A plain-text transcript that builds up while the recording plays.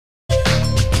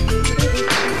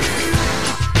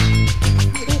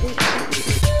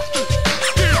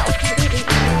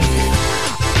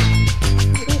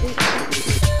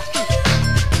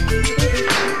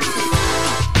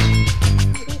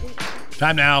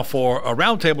Time now for a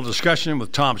roundtable discussion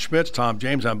with Tom Schmitz, Tom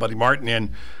James, I'm Buddy Martin. And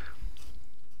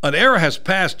an era has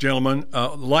passed, gentlemen, the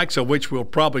likes of which we'll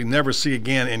probably never see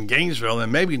again in Gainesville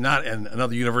and maybe not in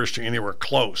another university anywhere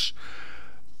close.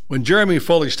 When Jeremy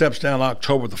Foley steps down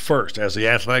October the 1st as the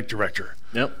athletic director,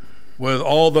 with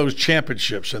all those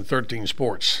championships in 13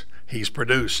 sports he's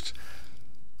produced.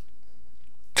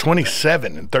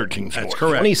 27 in 13 sports. That's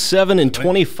correct. 27 in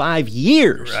 25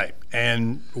 years. Right.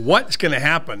 And what's going to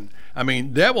happen? I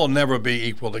mean, that will never be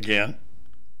equaled again.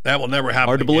 That will never happen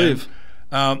Hard to believe.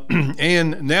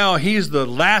 And now he's the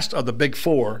last of the big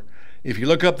four. If you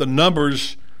look up the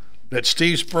numbers that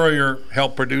Steve Spurrier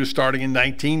helped produce starting in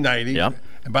 1990,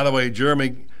 and by the way,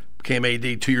 Jeremy became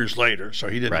AD 2 years later, so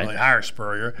he didn't really hire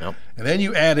Spurrier. And then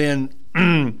you add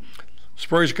in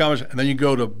Spurrier's comments, and then you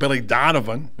go to Billy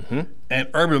Donovan and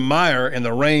Urban Meyer and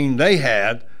the reign they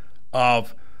had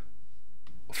of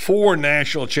 4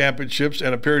 national championships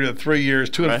in a period of 3 years,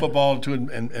 2 in football and 2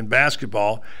 in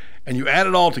basketball. And you add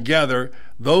it all together,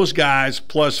 those guys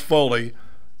plus Foley,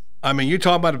 I mean, you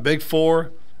talk about a big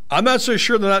four. I'm not so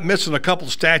sure they're not missing a couple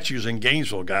statues in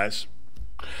Gainesville, guys.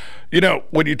 You know,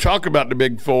 when you talk about the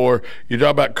big four, you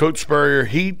talk about Coach Spurrier,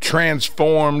 he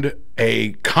transformed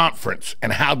a conference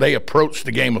and how they approached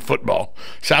the game of football.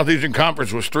 Southeastern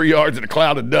Conference was 3 yards in a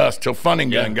cloud of dust till Funning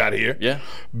Gun got here.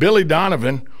 Billy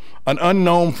Donovan, an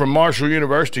unknown from Marshall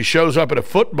University, shows up at a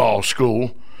football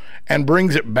school and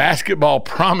brings it basketball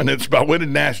prominence by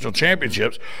winning national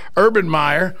championships. Urban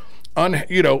Meyer,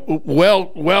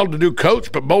 well-to-do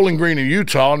coach, but Bowling Green in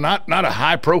Utah, not a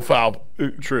high-profile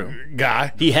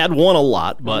guy. He had won a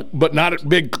lot, but not at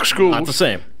big schools. Not the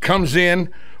same. Comes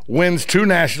in, wins 2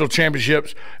 national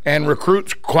championships, and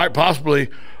recruits quite possibly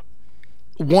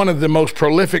one of the most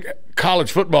prolific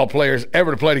college football players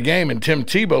ever to play the game, and Tim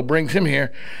Tebow brings him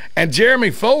here. And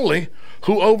Jeremy Foley,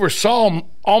 who oversaw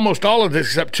almost all of this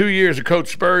except 2 years of Coach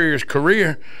Spurrier's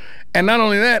career. And not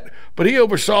only that, but he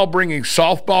oversaw bringing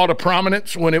softball to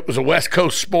prominence when it was a West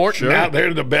Coast sport. Now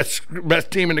they're the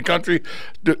best team in the country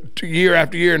year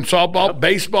after year in softball.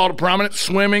 Baseball to prominence,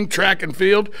 swimming, track and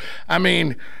field. I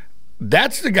mean,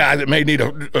 that's the guy that may need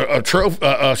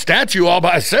a statue all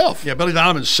by himself. Yeah, Billy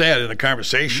Donovan said in a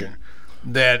conversation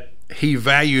that he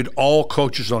valued all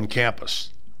coaches on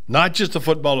campus, not just the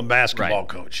football and basketball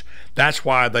coach. That's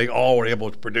why they all were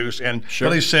able to produce. And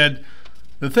Billy said,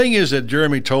 the thing is that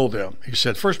Jeremy told them, he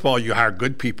said, first of all, you hire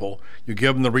good people, you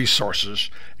give them the resources,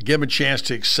 you give them a chance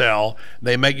to excel.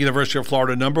 They make University of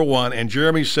Florida #1. And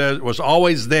Jeremy said was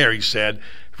always there, he said.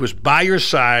 He was by your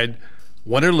side,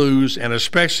 win or lose, and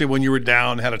especially when you were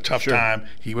down, had a tough time,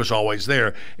 he was always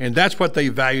there. And that's what they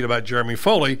valued about Jeremy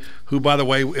Foley, who, by the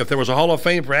way, if there was a Hall of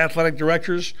Fame for athletic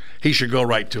directors, he should go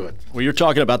right to it. Well, you're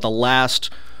talking about the last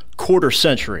quarter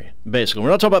century, basically. We're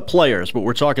not talking about players, but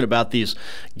we're talking about these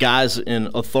guys in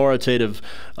authoritative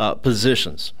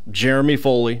positions. Jeremy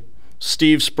Foley,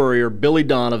 Steve Spurrier, Billy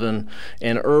Donovan,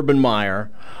 and Urban Meyer.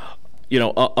 You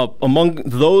know, among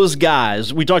those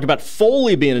guys, we talked about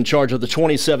Foley being in charge of the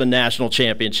 27 national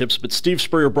championships, but Steve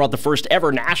Spurrier brought the first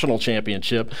ever national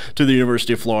championship to the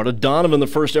University of Florida. Donovan, the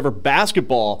first ever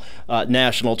basketball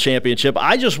national championship.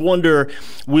 I just wonder,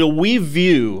 will we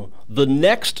view the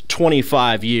next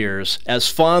 25 years as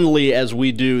fondly as we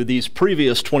do these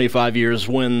previous 25 years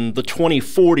when the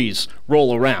 2040s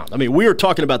roll around? I mean, we are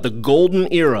talking about the golden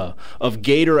era of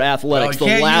Gator athletics,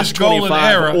 the last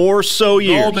 25 or so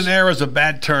years. Golden era is a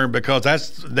bad term because that's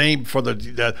the name for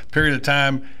the period of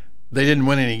time they didn't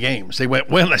win any games. They went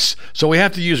winless. So we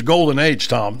have to use golden age,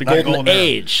 Tom. The golden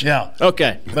age. Yeah.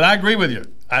 Okay. But I agree with you.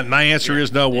 My answer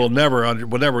is no, we'll never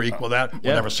equal that.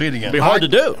 We'll never see it again. It'll be hard to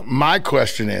do. My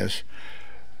question is,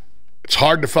 it's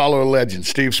hard to follow a legend.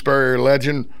 Steve Spurrier,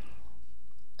 legend.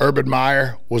 Urban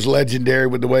Meyer was legendary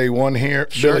with the way he won here.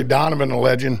 Billy Donovan, a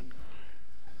legend.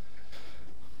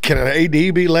 Can an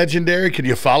AD be legendary? Can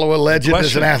you follow a legend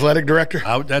as an athletic director?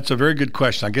 That's a very good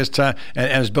question. I guess, and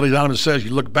as Billy Donovan says,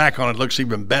 you look back on it, it looks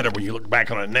even better when you look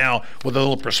back on it now with a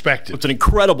little perspective. It's an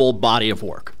incredible body of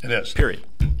work. It is. Period.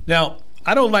 Now,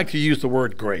 I don't like to use the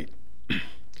word great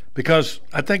because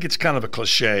I think it's kind of a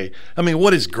cliche. I mean,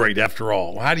 what is great after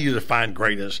all? How do you define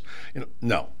greatness?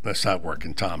 No, that's not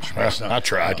working, Tom. I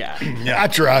tried. I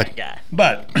tried.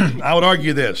 But I would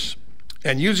argue this,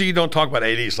 and usually you don't talk about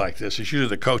ADs like this. It's usually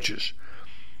the coaches.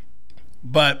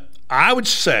 But I would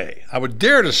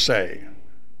dare to say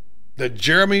that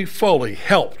Jeremy Foley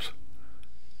helped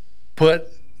put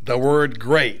the word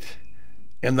great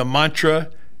in the mantra,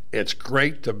 it's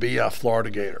great to be a Florida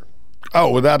Gator. Oh,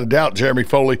 without a doubt, Jeremy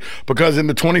Foley, because in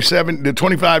the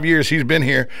 25 years he's been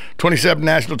here, 27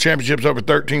 national championships over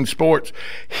 13 sports,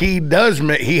 he has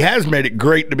made it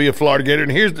great to be a Florida Gator.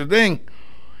 And here's the thing,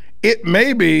 it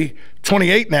may be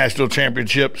 28 national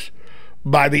championships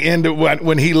by the end of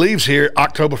when he leaves here,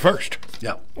 October 1st.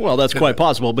 Yeah. Well, that's quite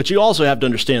possible. But you also have to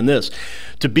understand this.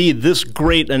 To be this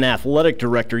great an athletic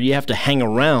director, you have to hang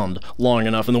around long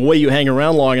enough. And the way you hang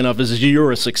around long enough is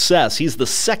you're a success. He's the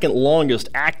second longest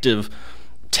active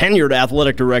tenured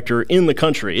athletic director in the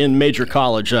country in major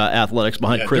college athletics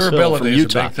behind Chris Hill from Utah.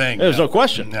 Is a big thing. There's no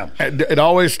question. Yeah. It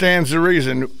always stands to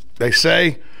reason. They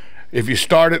say, if you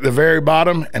start at the very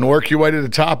bottom and work your way to the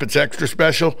top, it's extra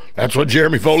special. That's what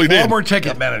Jeremy Foley did. Former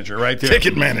ticket manager right there.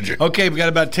 Ticket manager. Okay, we got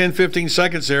about 10, 15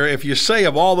 seconds there. If you say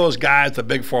of all those guys, the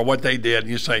Big Four, what they did, and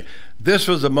you say, this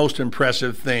was the most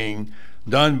impressive thing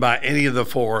done by any of the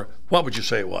four, what would you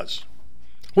say it was?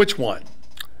 Which one?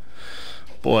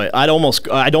 Boy, I'd almost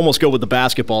go with the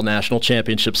basketball national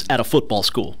championships at a football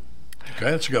school.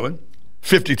 Okay, that's a good one.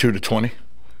 52-20.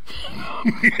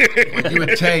 You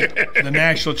would take the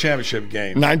national championship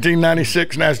game.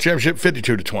 1996 national championship,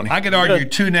 52-20. I could argue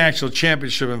 2 national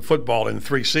championships in football in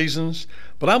 3 seasons,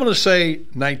 but I'm going to say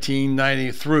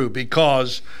 1990 through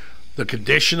because the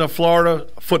condition of Florida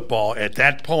football at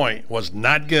that point was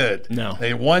not good. No.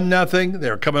 They won nothing. They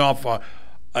were coming off a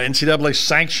NCAA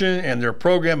sanction, and their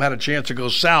program had a chance to go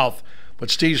south, but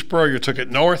Steve Spurrier took it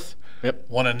north. Yep.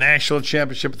 Won a national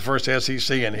championship at the first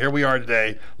SEC, and here we are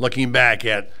today looking back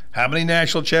at how many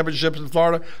national championships in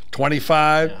Florida?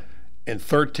 25 in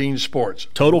 13 sports.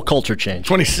 Total culture change.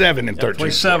 27 in 13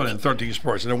 27 sports. in 13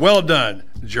 sports. And well done,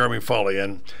 Jeremy Foley.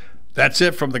 And that's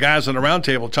it from the guys on the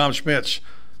roundtable. Tom Schmitz,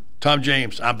 Tom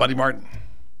James, I'm Buddy Martin.